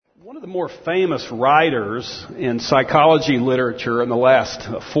One of the more famous writers in psychology literature in the last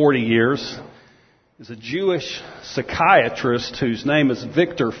 40 years is a Jewish psychiatrist whose name is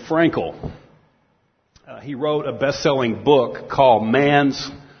Viktor Frankl. He wrote a best-selling book called Man's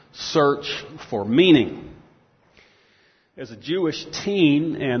Search for Meaning. As a Jewish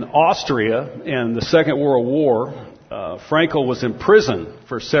teen in Austria in the Second World War, Frankl was imprisoned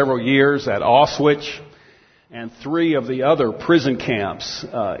for several years at Auschwitz and 3 of the other prison camps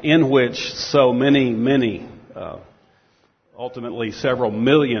in which so many, ultimately several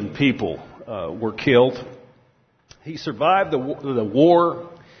million people were killed. He survived the war,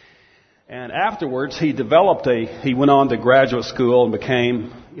 and afterwards he went on to graduate school and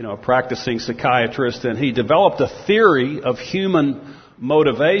became, a practicing psychiatrist, and he developed a theory of human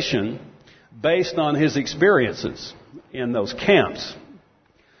motivation based on his experiences in those camps.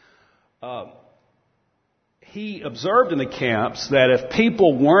 He observed in the camps that if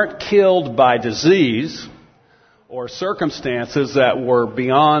people weren't killed by disease or circumstances that were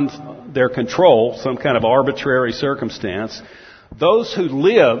beyond their control, some kind of arbitrary circumstance, those who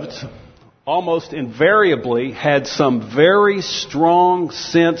lived almost invariably had some very strong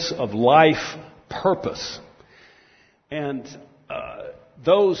sense of life purpose. And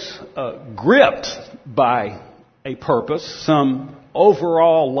those gripped by a purpose, some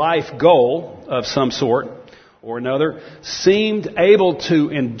overall life goal of some sort or another, seemed able to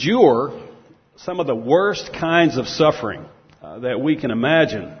endure some of the worst kinds of suffering that we can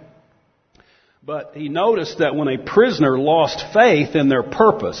imagine. But he noticed that when a prisoner lost faith in their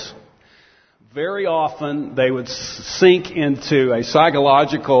purpose, very often they would sink into a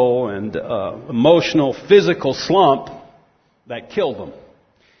psychological and emotional, physical slump that killed them.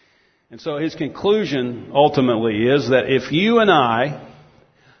 And so his conclusion ultimately is that if you and I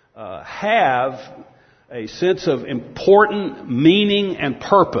have a sense of important meaning and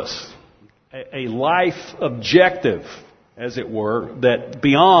purpose, a life objective, as it were, that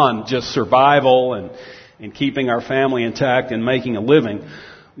beyond just survival and keeping our family intact and making a living,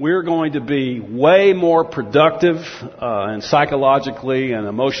 we're going to be way more productive and psychologically and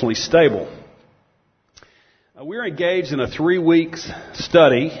emotionally stable. We're engaged in a 3-week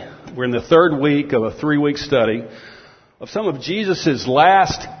study. We're in the 3rd week of a 3-week study of some of Jesus'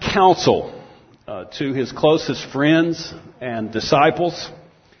 last counsel to his closest friends and disciples.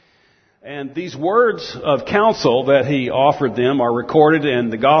 And these words of counsel that he offered them are recorded in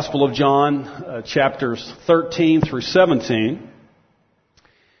the Gospel of John, chapters 13 through 17.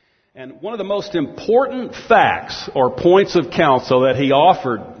 And one of the most important facts or points of counsel that he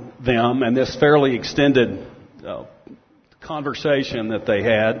offered them in this fairly extended conversation that they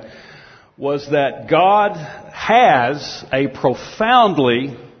had was that God has a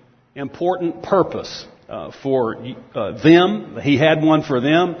profoundly important purpose for them. He had one for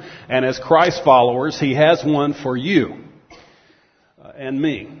them, and as Christ followers, He has one for you and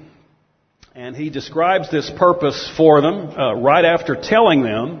me. And He describes this purpose for them right after telling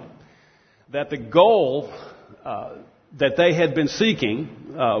them that the goal that they had been seeking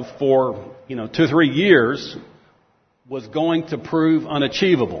for 2-3 years was going to prove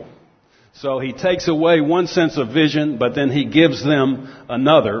unachievable. So He takes away one sense of vision, but then He gives them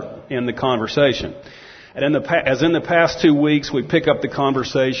another in the conversation. And as in the past 2 weeks, we pick up the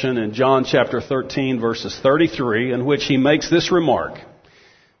conversation in John chapter 13, verses 33, in which He makes this remark.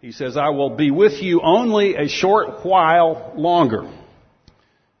 He says, "I will be with you only a short while longer,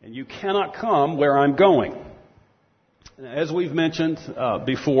 and you cannot come where I'm going." As we've mentioned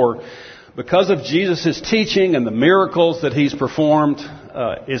before, because of Jesus' teaching and the miracles that He's performed,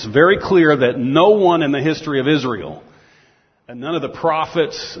 it's very clear that no one in the history of Israel, and none of the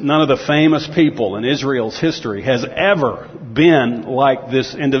prophets, none of the famous people in Israel's history has ever been like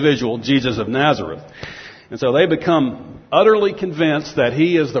this individual, Jesus of Nazareth. And so they become utterly convinced that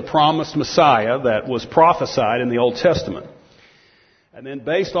He is the promised Messiah that was prophesied in the Old Testament. And then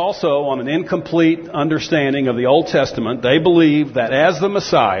based also on an incomplete understanding of the Old Testament, they believe that as the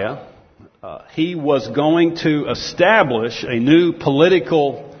Messiah, He was going to establish a new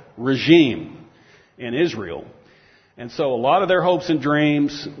political regime in Israel. And so a lot of their hopes and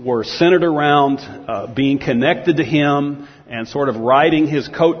dreams were centered around being connected to Him and sort of riding His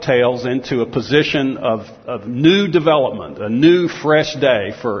coattails into a position of new development, a new fresh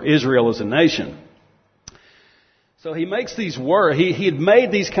day for Israel as a nation. So he makes these words. He had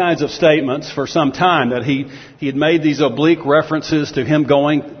made these kinds of statements for some time, that he had made these oblique references to Him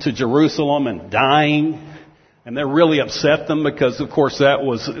going to Jerusalem and dying. And that really upset them because, of course,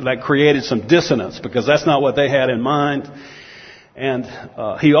 that created some dissonance because that's not what they had in mind. And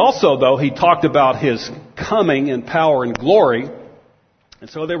he also, though, he talked about His coming in power and glory. And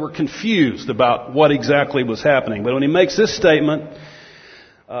so they were confused about what exactly was happening. But when he makes this statement,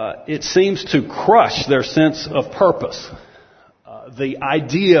 it seems to crush their sense of purpose. The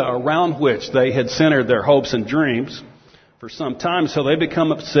idea around which they had centered their hopes and dreams for some time. So they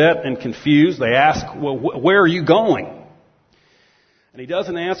become upset and confused. They ask, well, where are you going? And he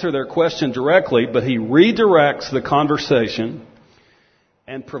doesn't answer their question directly, but he redirects the conversation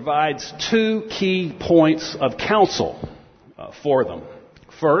and provides two key points of counsel for them.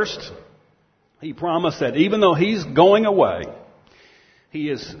 First, he promised that even though he's going away, he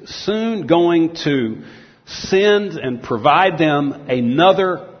is soon going to send and provide them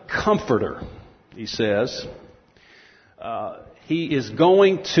another comforter, he says. He is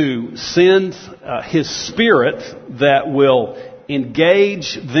going to send his Spirit that will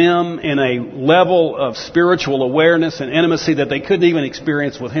engage them in a level of spiritual awareness and intimacy that they couldn't even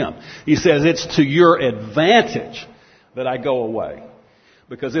experience with him. He says, it's to your advantage that I go away.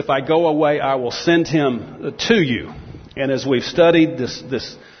 Because if I go away, I will send him to you. And as we've studied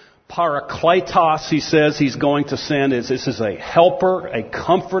this Parakletos, he says he's going to send, this is a helper, a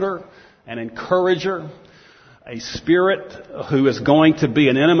comforter, an encourager, a spirit who is going to be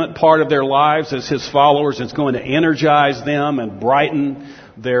an intimate part of their lives as his followers. It's going to energize them and brighten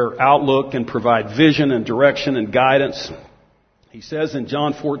their outlook and provide vision and direction and guidance. He says in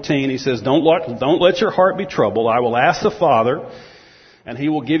John 14, he says, don't let your heart be troubled. I will ask the Father, and he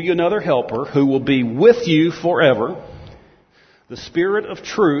will give you another helper who will be with you forever, the Spirit of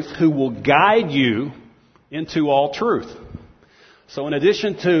truth who will guide you into all truth. So in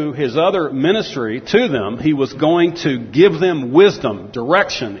addition to his other ministry to them, he was going to give them wisdom,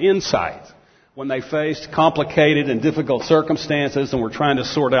 direction, insight when they faced complicated and difficult circumstances and were trying to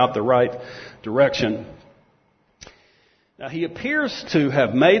sort out the right direction. Now, he appears to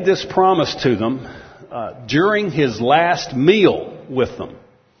have made this promise to them during his last meal with them.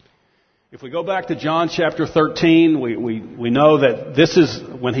 If we go back to John chapter 13, we know that this is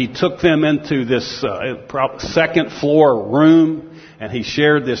when he took them into this second floor room and he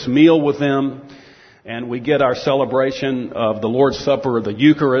shared this meal with them. And we get our celebration of the Lord's Supper or the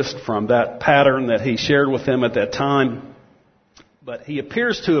Eucharist from that pattern that he shared with them at that time. But he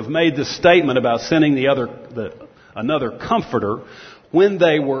appears to have made this statement about sending another comforter when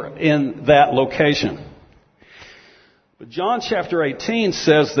they were in that location. But John chapter 18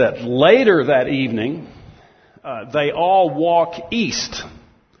 says that later that evening, they all walk east,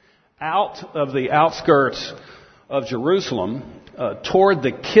 out of the outskirts of Jerusalem, toward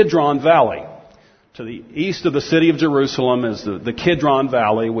the Kidron Valley. To the east of the city of Jerusalem is the Kidron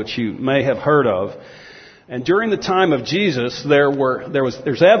Valley, which you may have heard of. And during the time of Jesus,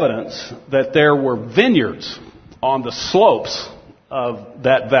 there's evidence that there were vineyards on the slopes of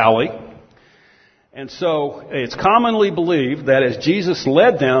that valley. And so it's commonly believed that as Jesus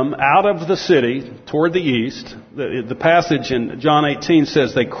led them out of the city toward the east, the passage in John 18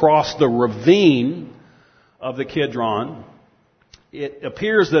 says they crossed the ravine of the Kidron. It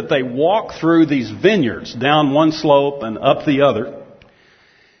appears that they walk through these vineyards, down one slope and up the other.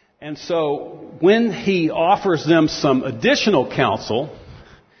 And so when he offers them some additional counsel,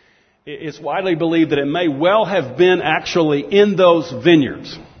 it's widely believed that it may well have been actually in those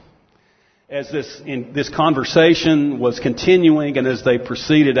vineyards. As this conversation was continuing and as they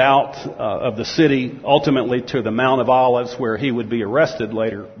proceeded out of the city, ultimately to the Mount of Olives where he would be arrested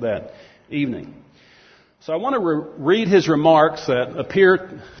later that evening. So I want to read his remarks that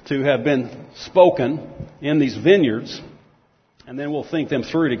appear to have been spoken in these vineyards, and then we'll think them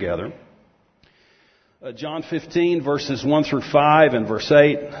through together. John 15, verses 1 through 5 and verse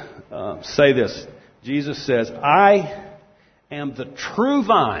 8 say this. Jesus says, I am the true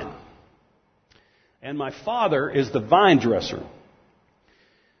vine, and my Father is the vine dresser.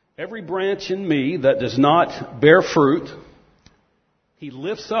 Every branch in me that does not bear fruit, he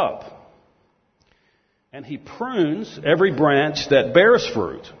lifts up. And he prunes every branch that bears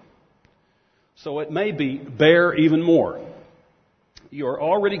fruit, so it may bear even more. You are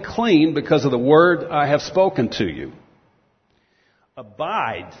already clean because of the word I have spoken to you.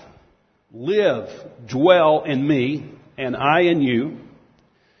 Abide, live, dwell in me, and I in you.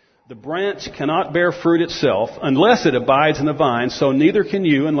 The branch cannot bear fruit itself unless it abides in the vine, so neither can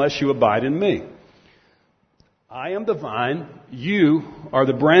you unless you abide in me. I am the vine, you are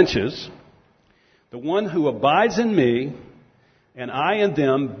the branches. The one who abides in me and I in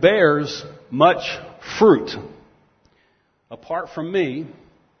them bears much fruit. Apart from me,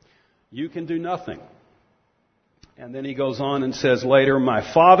 you can do nothing. And then he goes on and says later,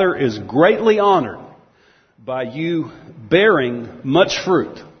 my Father is greatly honored by you bearing much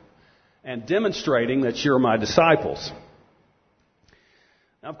fruit and demonstrating that you're my disciples.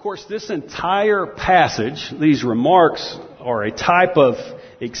 Now, of course, this entire passage, these remarks, are a type of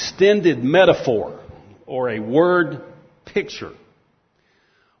extended metaphor or a word picture.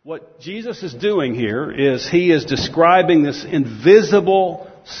 What Jesus is doing here is he is describing this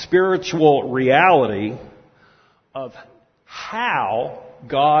invisible spiritual reality of how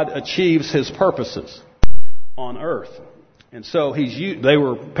God achieves his purposes on earth. And so they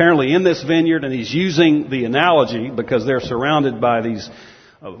were apparently in this vineyard, and he's using the analogy because they're surrounded by these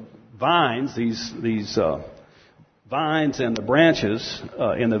vines, these vines and the branches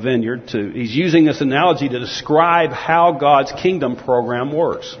in the vineyard. He's using this analogy to describe how God's kingdom program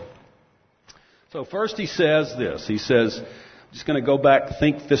works. So first he says this. He says, I'm just going to go back,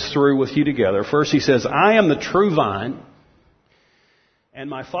 think this through with you together. First he says, I am the true vine, and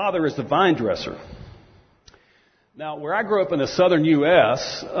my Father is the vine dresser. Now, where I grew up in the southern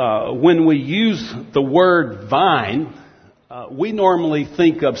U.S., when we use the word vine, we normally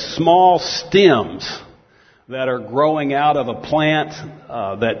think of small stems that are growing out of a plant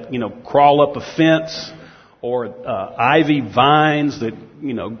that, crawl up a fence, or ivy vines that,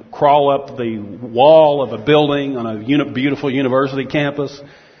 crawl up the wall of a building on a beautiful university campus.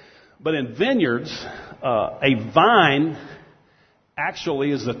 But in vineyards, a vine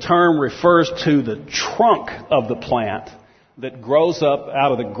actually, as the term refers to the trunk of the plant that grows up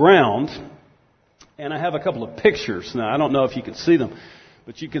out of the ground. And I have a couple of pictures. Now, I don't know if you can see them,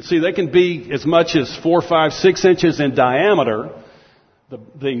 but you can see they can be as much as 4, 5, 6 inches in diameter.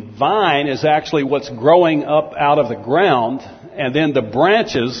 The vine is actually what's growing up out of the ground, and then the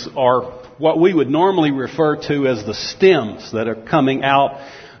branches are what we would normally refer to as the stems that are coming out.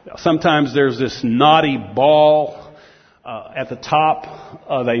 Sometimes there's this knotty ball at the top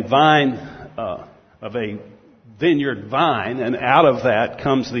of a vine, of a vineyard vine, and out of that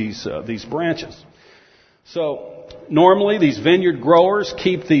comes these branches. So normally these vineyard growers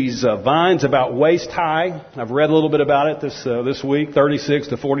keep these vines about waist high. I've read a little bit about it this week, 36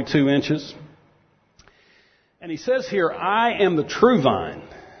 to 42 inches. And he says here, I am the true vine.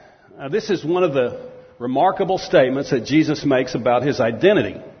 This is one of the remarkable statements that Jesus makes about his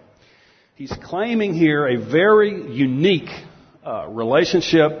identity. He's claiming here a very unique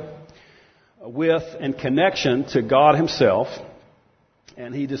relationship with and connection to God himself.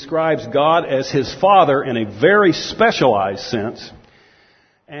 And he describes God as his Father in a very specialized sense,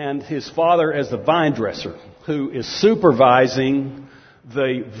 and his Father as the vine dresser who is supervising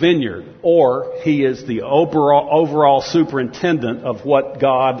the vineyard, or he is the overall superintendent of what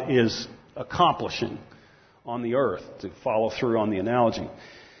God is accomplishing on the earth, to follow through on the analogy.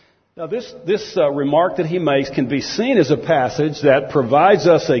 Now, this remark that he makes can be seen as a passage that provides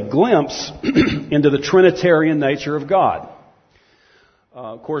us a glimpse into the Trinitarian nature of God.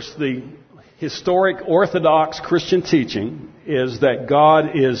 Of course, the historic Orthodox Christian teaching is that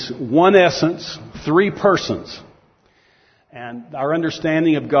God is one essence, three persons. And our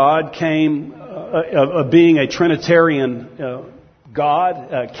understanding of God came, of being a Trinitarian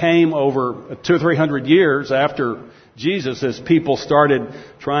God, came over 200 or 300 years after Jesus, as people started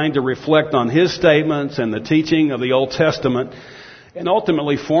trying to reflect on his statements and the teaching of the Old Testament, and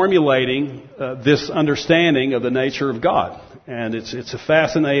ultimately formulating this understanding of the nature of God. And it's a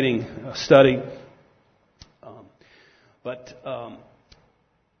fascinating study. But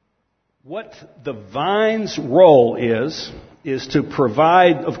what the vine's role is to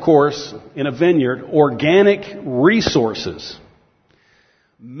provide, of course, in a vineyard, organic resources,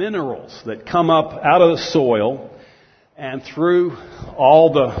 minerals that come up out of the soil, and through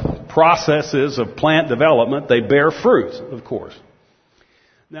all the processes of plant development, they bear fruit, of course.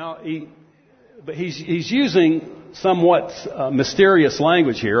 Now, he's using somewhat mysterious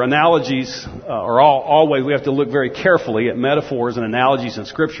language here. Analogies are always, we have to look very carefully at metaphors and analogies in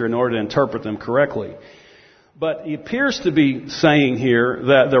Scripture in order to interpret them correctly. But he appears to be saying here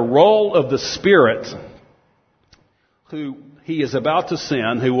that the role of the Spirit, who he is about to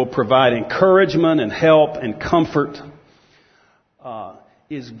send, who will provide encouragement and help and comfort,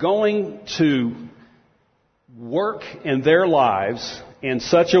 is going to work in their lives in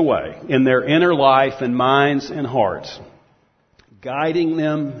such a way, in their inner life and minds and hearts, guiding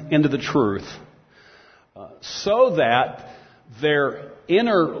them into the truth, so that their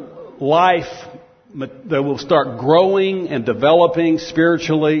inner life, they will start growing and developing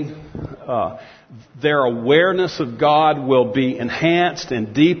spiritually. Their awareness of God will be enhanced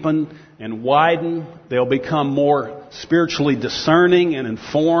and deepened and widened. They'll become more spiritually discerning and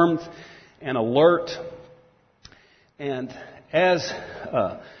informed and alert. And as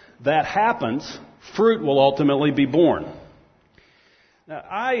that happens, fruit will ultimately be born.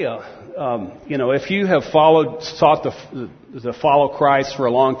 If you have sought to follow Christ for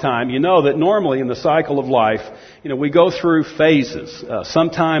a long time, you know that normally in the cycle of life, we go through phases.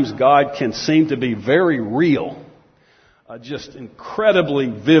 Sometimes God can seem to be very real, just incredibly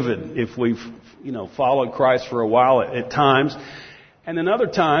vivid if we've, followed Christ for a while at times. And then other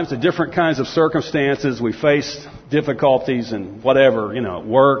times, at different kinds of circumstances, we face difficulties and whatever, at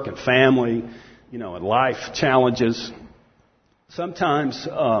work and family, and life challenges. Sometimes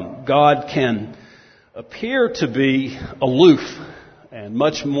God can appear to be aloof and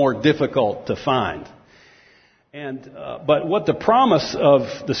much more difficult to find. But what the promise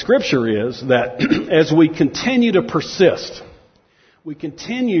of the Scripture is that as we continue to persist, we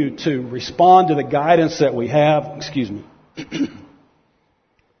continue to respond to the guidance that we have.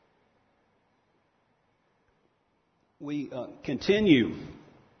 We continue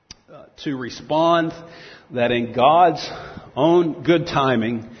to respond that in God's own good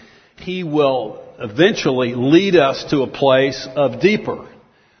timing, He will eventually lead us to a place of deeper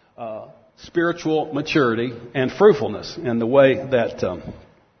spiritual maturity and fruitfulness in the way that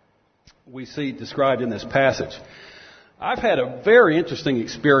we see described in this passage. I've had a very interesting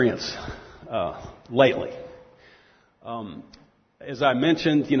experience lately. As I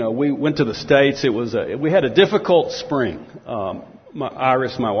mentioned, we went to the States. We had a difficult spring.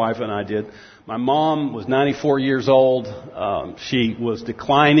 Iris, my wife, and I did. My mom was 94 years old. She was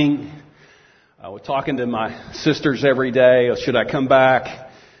declining. I was talking to my sisters every day. Should I come back?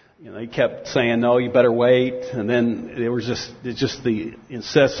 They kept saying, no, you better wait. And then there was just the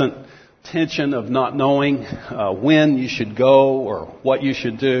incessant tension of not knowing when you should go or what you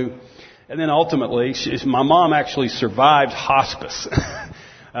should do. And then ultimately, my mom actually survived hospice.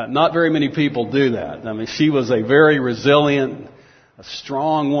 Not very many people do that. I mean, she was a very resilient, a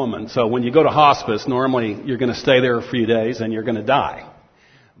strong woman. So when you go to hospice, normally you're going to stay there a few days and you're going to die.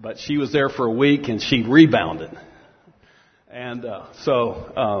 But she was there for a week and she rebounded. And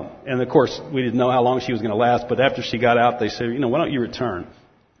and of course, we didn't know how long she was going to last. But after she got out, they said, why don't you return?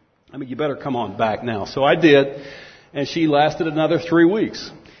 I mean, you better come on back now. So I did. And she lasted another 3 weeks.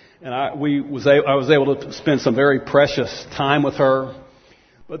 And I was able to spend some very precious time with her.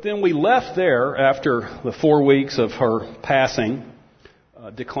 But then we left there after the 4 weeks of her passing,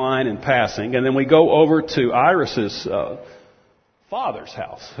 decline and passing. And then we go over to Iris's father's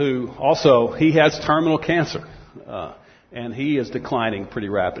house, who also, he has terminal cancer. And he is declining pretty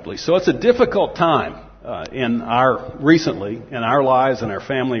rapidly. So it's a difficult time recently in our lives and our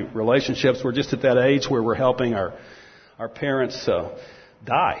family relationships. We're just at that age where we're helping our parents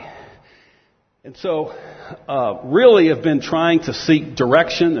die. And so really have been trying to seek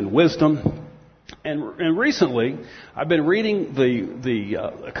direction and wisdom. And recently, I've been reading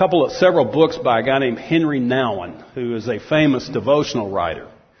several books by a guy named Henry Nouwen, who is a famous devotional writer.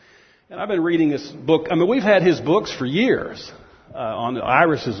 And I've been reading this book. I mean, we've had his books for years.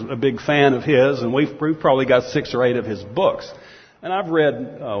 Iris is a big fan of his, and we've probably got 6 or 8 of his books. And I've read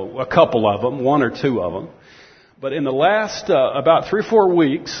a couple of them, 1 or 2 of them. But in the last about 3 or 4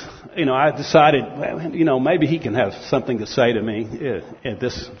 weeks, I decided, maybe he can have something to say to me in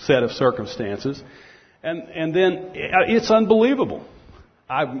this set of circumstances. And then it's unbelievable.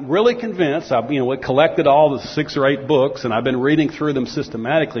 I'm really convinced. I've collected all the 6 or 8 books, and I've been reading through them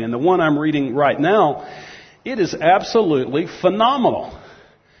systematically. And the one I'm reading right now, it is absolutely phenomenal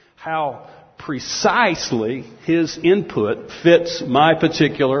how precisely his input fits my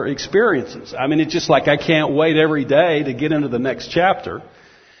particular experiences. I mean, it's just like I can't wait every day to get into the next chapter.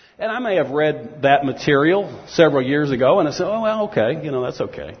 And I may have read that material several years ago, and I said, oh, well, okay, that's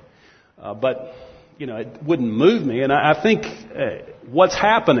okay. But it wouldn't move me. And I think what's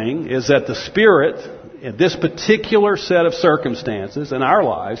happening is that the Spirit, in this particular set of circumstances in our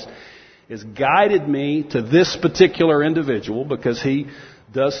lives, has guided me to this particular individual because he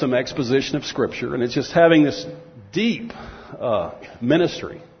does some exposition of Scripture. And it's just having this deep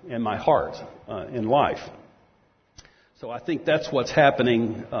ministry in my heart, in life. So I think that's what's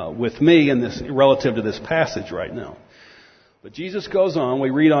happening with me in this relative to this passage right now. But Jesus goes on,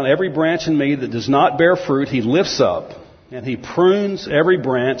 we read, on every branch in me that does not bear fruit, He lifts up, and He prunes every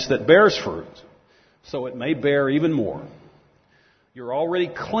branch that bears fruit, so it may bear even more. You're already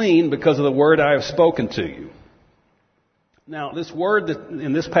clean because of the word I have spoken to you. Now, this word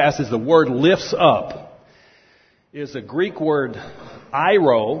in this passage, the word lifts up, is a Greek word,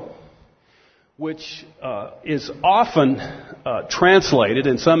 airo, which is often translated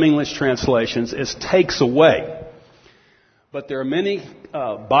in some English translations as takes away. But there are many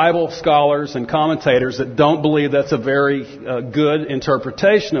Bible scholars and commentators that don't believe that's a very good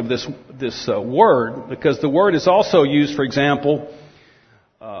interpretation of this word, because the word is also used, for example,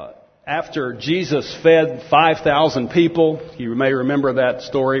 after Jesus fed 5,000 people, you may remember that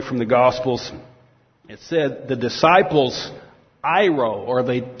story from the Gospels. It said the disciples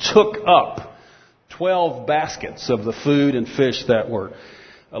they took up 12 baskets of the food and fish that were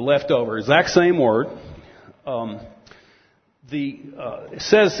left over. Exact same word. It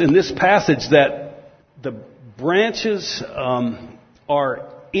says in this passage that the branches are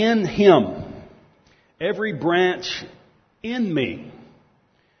in Him. Every branch in me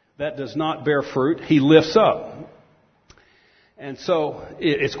that does not bear fruit, He lifts up. And so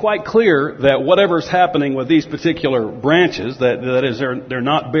it's quite clear that whatever's happening with these particular branches, that is, they're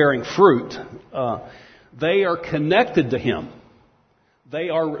not bearing fruit, they are connected to Him. They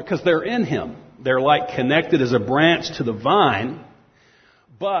are, because they're in Him. They're like connected as a branch to the vine,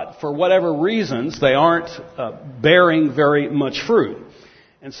 but for whatever reasons, they aren't bearing very much fruit.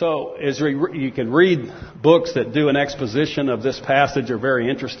 And so, as you can read books that do an exposition of this passage, are very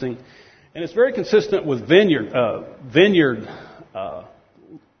interesting, and it's very consistent with vineyard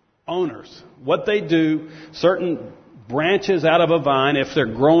owners. What they do, certain branches out of a vine, if they're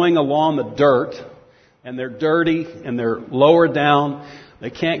growing along the dirt and they're dirty and they're lower down,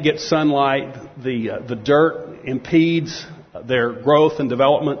 they can't get sunlight. The dirt impedes their growth and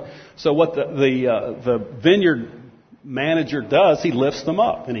development. So what the vineyard manager does, he lifts them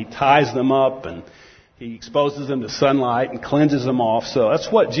up and he ties them up and he exposes them to sunlight and cleanses them off. So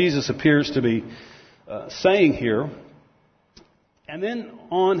that's what Jesus appears to be saying here. And then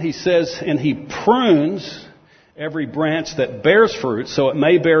on he says, and He prunes every branch that bears fruit so it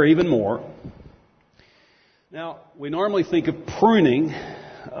may bear even more. Now, we normally think of pruning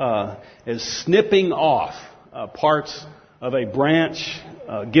as snipping off parts of a branch,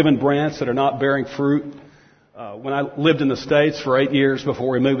 given branch that are not bearing fruit. When I lived in the States for 8 years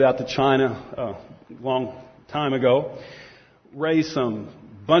before we moved out to China a long time ago, raised some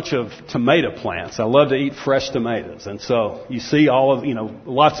bunch of tomato plants. I love to eat fresh tomatoes. And so you see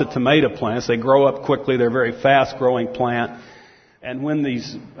lots of tomato plants. They grow up quickly. They're a very fast growing plant. And when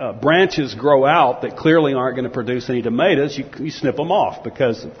these branches grow out that clearly aren't going to produce any tomatoes, you snip them off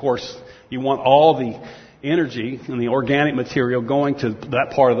because, of course, you want all the energy and the organic material going to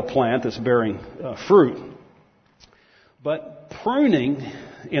that part of the plant that's bearing fruit. But pruning,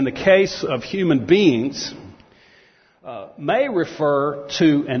 in the case of human beings, may refer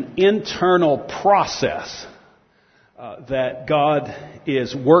to an internal process that God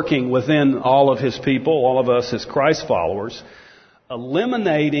is working within all of His people, all of us as Christ followers,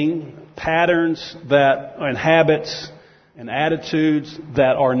 eliminating patterns and habits and attitudes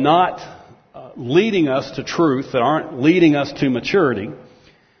that are not leading us to truth, that aren't leading us to maturity,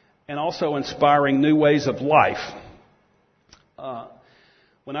 and also inspiring new ways of life.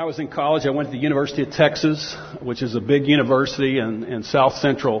 When I was in college, I went to the University of Texas, which is a big university in south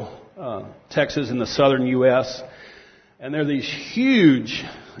central Texas in the southern U.S. And there are these huge,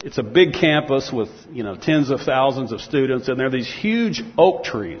 it's a big campus with, tens of thousands of students, and there are these huge oak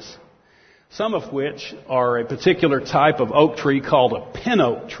trees, some of which are a particular type of oak tree called a pin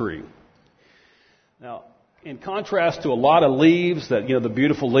oak tree. Now, in contrast to a lot of leaves the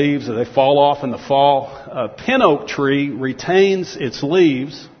beautiful leaves that they fall off in the fall, a pin oak tree retains its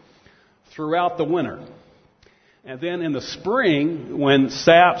leaves throughout the winter. And then in the spring, when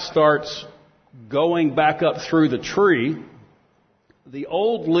sap starts going back up through the tree, the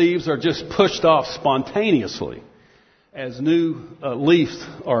old leaves are just pushed off spontaneously as new leaves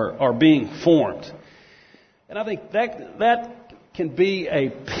are being formed. And I think that can be a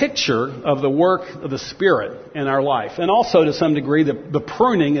picture of the work of the Spirit in our life. And also, to some degree, the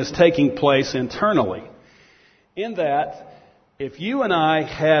pruning is taking place internally. In that, if you and I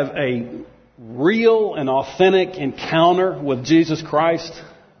have a real and authentic encounter with Jesus Christ,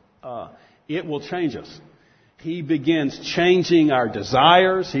 it will change us. He begins changing our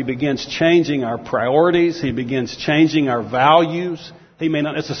desires. He begins changing our priorities. He begins changing our values. He may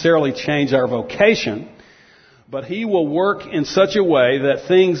not necessarily change our vocation, but He will work in such a way that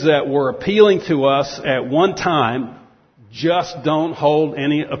things that were appealing to us at one time just don't hold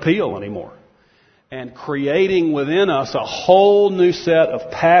any appeal anymore. And creating within us a whole new set of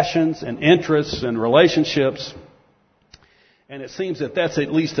passions and interests and relationships. And it seems that that's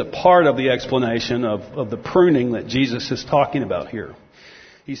at least a part of the explanation of the pruning that Jesus is talking about here.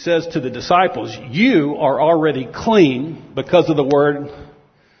 He says to the disciples, you are already clean because of the word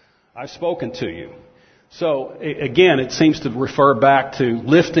I've spoken to you. So, again, it seems to refer back to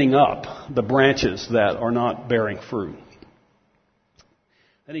lifting up the branches that are not bearing fruit.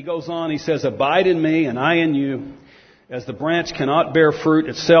 Then he goes on, he says, abide in me and I in you. As the branch cannot bear fruit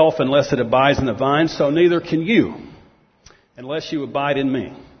itself unless it abides in the vine, so neither can you unless you abide in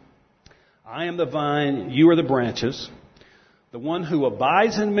me. I am the vine, you are the branches. The one who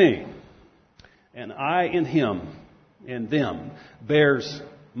abides in me, and I in him, in them, bears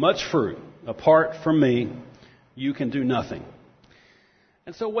much fruit. Apart from me, you can do nothing.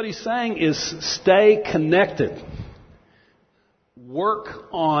 And so what he's saying is stay connected. Work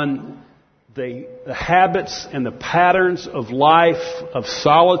on the habits and the patterns of life, of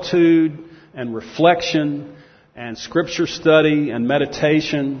solitude and reflection and scripture study and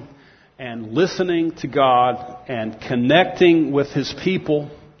meditation and listening to God and connecting with his people,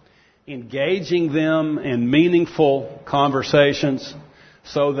 engaging them in meaningful conversations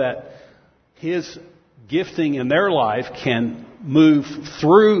so that his gifting in their life can move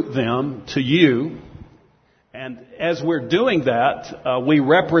through them to you. And as we're doing that,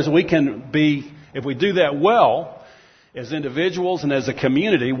 we can be, if we do that well, as individuals and as a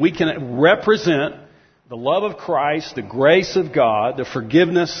community, we can represent the love of Christ, the grace of God, the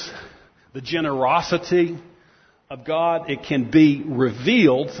forgiveness, the generosity of God. It can be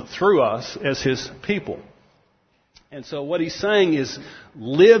revealed through us as his people. And so what he's saying is,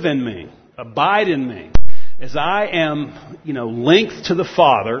 live in me, abide in me. As I am, linked to the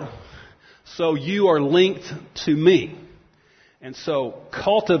Father, so you are linked to me. And so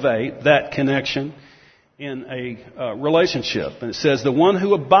cultivate that connection in a relationship. And it says, the one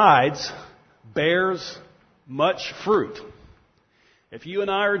who abides bears much fruit. If you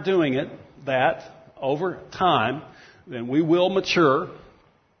and I are doing that over time, then we will mature,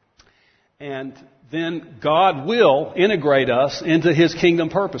 and then God will integrate us into his kingdom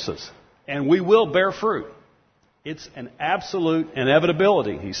purposes, and we will bear fruit. It's an absolute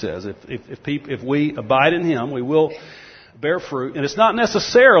inevitability, he says. If we abide in him, we will bear fruit. And it's not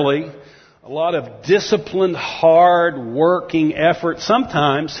necessarily a lot of disciplined, hard working effort.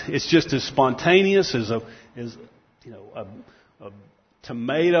 Sometimes it's just as spontaneous as a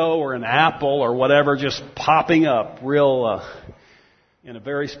tomato or an apple or whatever just popping up real in a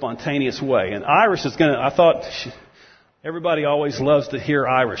very spontaneous way. And Iris is everybody always loves to hear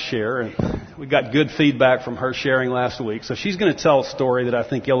Iris share, and we got good feedback from her sharing last week. So she's going to tell a story that I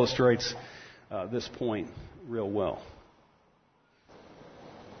think illustrates this point real well.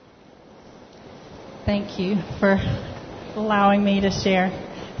 Thank you for allowing me to share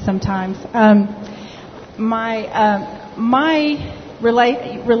sometimes. My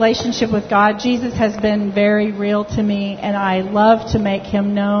relationship with God, Jesus has been very real to me, and I love to make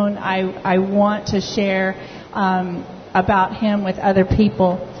him known. I want to share about him with other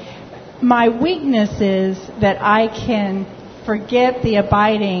people. My weakness is that I can forget the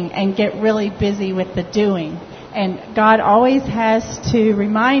abiding and get really busy with the doing. And God always has to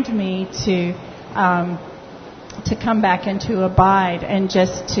remind me to come back and to abide and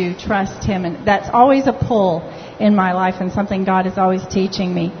just to trust him. And that's always a pull in my life and something God is always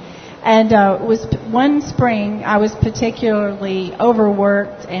teaching me. And it was one spring I was particularly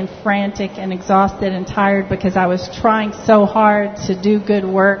overworked and frantic and exhausted and tired because I was trying so hard to do good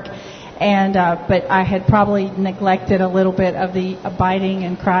work, and but I had probably neglected a little bit of the abiding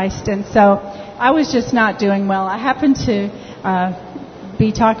in Christ, and so I was just not doing well. I happened to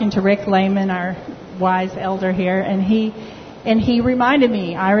be talking to Rick Lehman, our wise elder here, and he reminded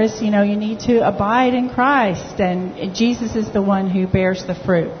me, Iris, you need to abide in Christ, and Jesus is the one who bears the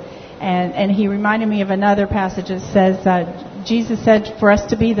fruit. And he reminded me of another passage that says, Jesus said for us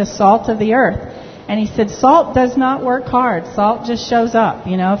to be the salt of the earth. And he said, salt does not work hard. Salt just shows up.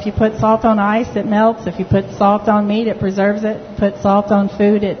 If you put salt on ice, it melts. If you put salt on meat, it preserves it. Put salt on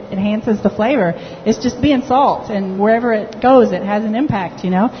food, it enhances the flavor. It's just being salt. And wherever it goes, it has an impact,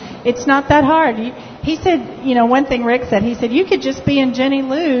 It's not that hard. He said, one thing Rick said, he said, you could just be in Jenny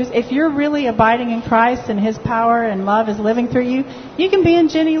Lou's. If you're really abiding in Christ and his power and love is living through you, you can be in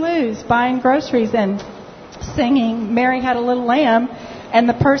Jenny Lou's buying groceries and singing Mary Had a Little Lamb. And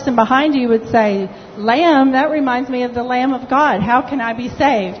the person behind you would say, Lamb, that reminds me of the Lamb of God. How can I be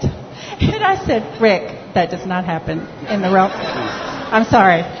saved? And I said, Rick, that does not happen in the realm. I'm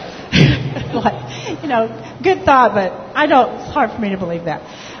sorry. Good thought, but it's hard for me to believe that.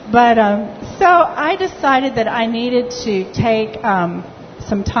 But so I decided that I needed to take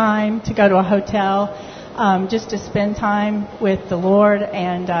some time to go to a hotel just to spend time with the Lord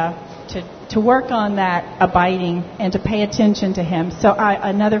and to work on that abiding and to pay attention to him. So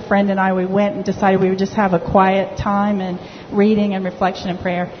another friend and I, we went and decided we would just have a quiet time and reading and reflection and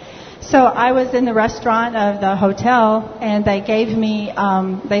prayer. So I was in the restaurant of the hotel, and they gave me,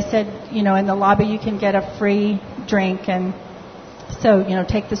 they said, in the lobby you can get a free drink, and so,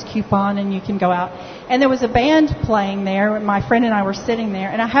 take this coupon and you can go out. And there was a band playing there, and my friend and I were sitting there,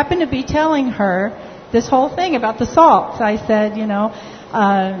 and I happened to be telling her this whole thing about the salt. So I said,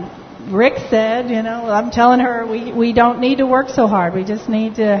 Rick said, I'm telling her we don't need to work so hard. We just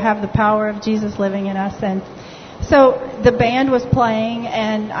need to have the power of Jesus living in us. And so the band was playing,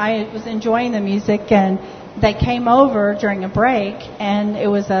 and I was enjoying the music, and they came over during a break, and it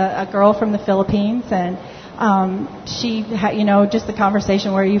was a girl from the Philippines, and she had, just the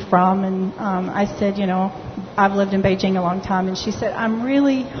conversation, where are you from? And I said, I've lived in Beijing a long time. And she said, I'm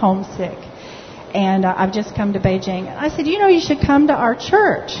really homesick, and I've just come to Beijing. And I said, you should come to our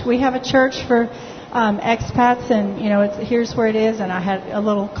church. We have a church for expats, and, here's where it is. And I had a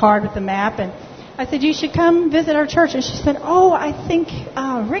little card with the map, and I said, you should come visit our church. And she said, I think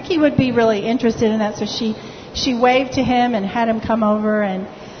Ricky would be really interested in that. So she waved to him and had him come over, and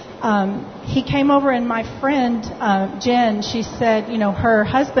he came over. And my friend, Jen, she said, her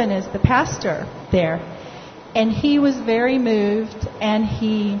husband is the pastor there. And he was very moved, and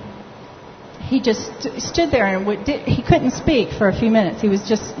he just stood there, and he couldn't speak for a few minutes. He was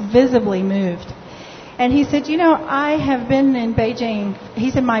just visibly moved. And he said, I have been in Beijing.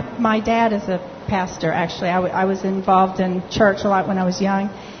 He said, my dad is a pastor, actually. I was involved in church a lot when I was young.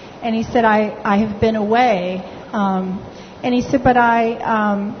 And he said, I have been away. And he said, but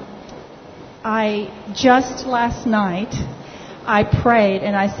I just last night, I prayed,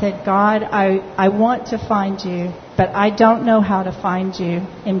 and I said, God, I want to find you, but I don't know how to find you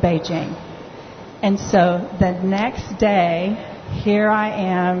in Beijing. And so the next day, here I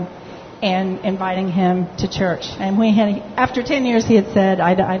am, and inviting him to church. And after 10 years, he had said,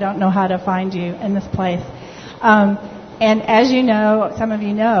 I don't know how to find you in this place. And as you know, some of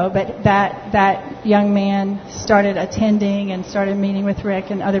you know, but that young man started attending and started meeting with Rick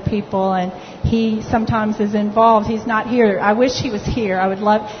and other people, and he sometimes is involved. He's not here. I wish he was here.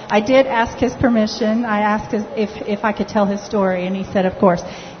 I did ask his permission. I asked if I could tell his story, and he said, of course.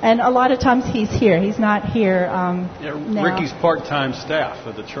 And a lot of times he's here. He's not here now. Ricky's part-time staff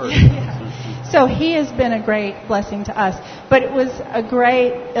at the church. Yeah. So he has been a great blessing to us. But it was a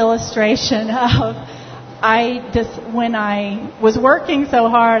great illustration of when I was working so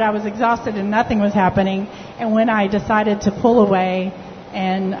hard, I was exhausted and nothing was happening. And when I decided to pull away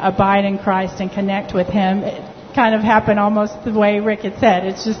and abide in Christ and connect with Him, it kind of happened almost the way Rick had said.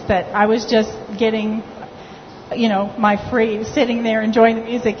 It's just that I was just getting, sitting there enjoying the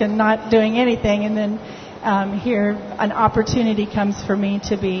music and not doing anything. And then here an opportunity comes for me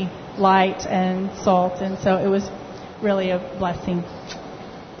to be light and salt. And so it was really a blessing.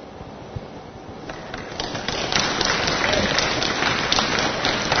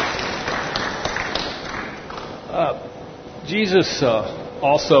 Jesus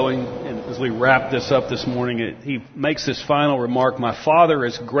also, as we wrap this up this morning, he makes this final remark, my Father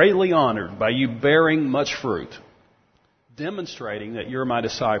is greatly honored by you bearing much fruit, demonstrating that you're my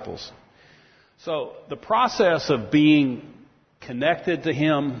disciples. So the process of being connected to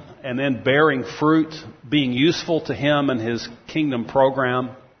Him and then bearing fruit, being useful to Him and His kingdom program,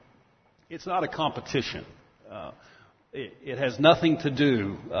 it's not a competition. It has nothing to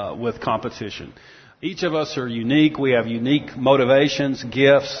do with competition. Each of us are unique. We have unique motivations,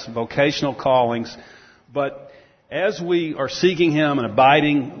 gifts, vocational callings. But as we are seeking Him and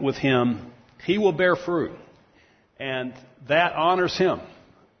abiding with Him, He will bear fruit. And that honors Him.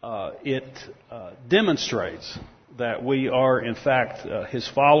 It demonstrates that we are, in fact, His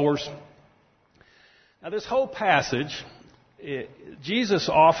followers. Now, this whole passage, Jesus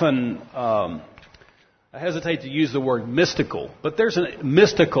often... I hesitate to use the word mystical, but there's a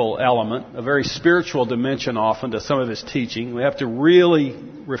mystical element, a very spiritual dimension often to some of His teaching. We have to really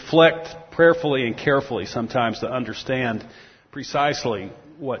reflect prayerfully and carefully sometimes to understand precisely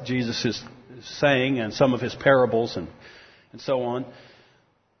what Jesus is saying and some of His parables and so on.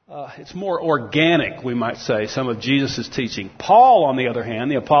 It's more organic, we might say, some of Jesus' teaching. Paul, on the other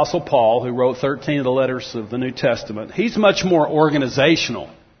hand, the Apostle Paul, who wrote 13 of the letters of the New Testament, he's much more organizational.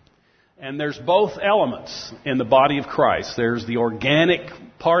 And there's both elements in the body of Christ. There's the organic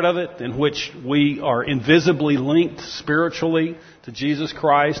part of it in which we are invisibly linked spiritually to Jesus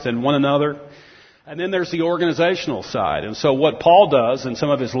Christ and one another. And then there's the organizational side. And so what Paul does in some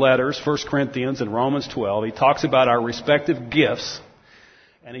of his letters, 1 Corinthians and Romans 12, he talks about our respective gifts.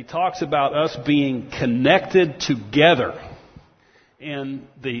 And he talks about us being connected together in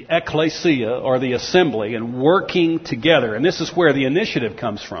the ecclesia, or the assembly, and working together. And this is where the initiative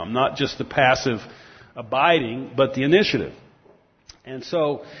comes from, not just the passive abiding, but the initiative. And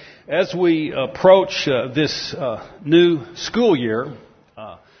so, as we approach this new school year,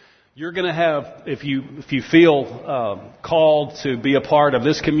 you're going to have, if you feel called to be a part of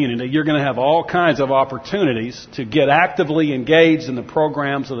this community, you're going to have all kinds of opportunities to get actively engaged in the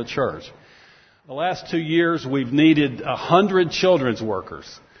programs of the church. The last 2 years, we've needed 100 children's workers.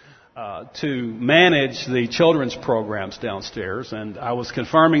 to manage the children's programs downstairs. And I was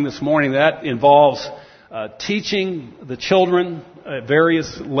confirming this morning that involves teaching the children at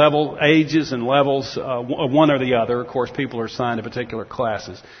various ages and levels, one or the other. Of course, people are assigned to particular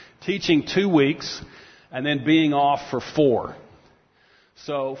classes. Teaching 2 weeks and then being off for 4.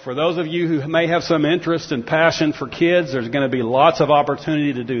 So for those of you who may have some interest and passion for kids, there's going to be lots of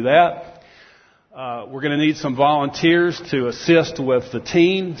opportunity to do that. We're going to need some volunteers to assist with the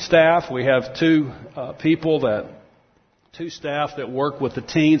teen staff. We have two staff that work with the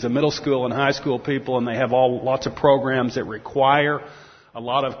teens, the middle school and high school people, and they have lots of programs that require a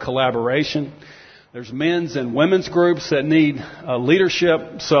lot of collaboration. There's men's and women's groups that need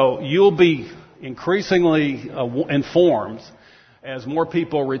leadership, so you'll be increasingly informed as more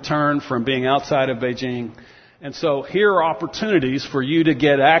people return from being outside of Beijing. And so here are opportunities for you to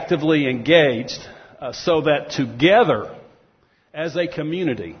get actively engaged so that together as a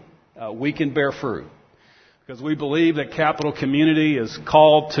community we can bear fruit. Because we believe that Capital Community is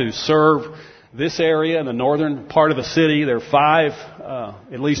called to serve this area in the northern part of the city. There are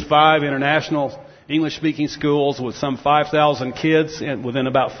at least five international English-speaking schools with some 5,000 kids within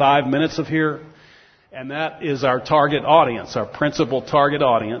about 5 minutes of here. And that is our target audience, our principal target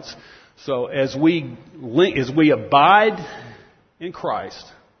audience. So as we abide in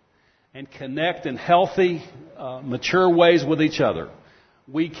Christ and connect in healthy, mature ways with each other,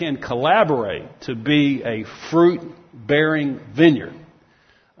 we can collaborate to be a fruit-bearing vineyard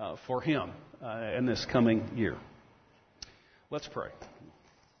for Him in this coming year. Let's pray.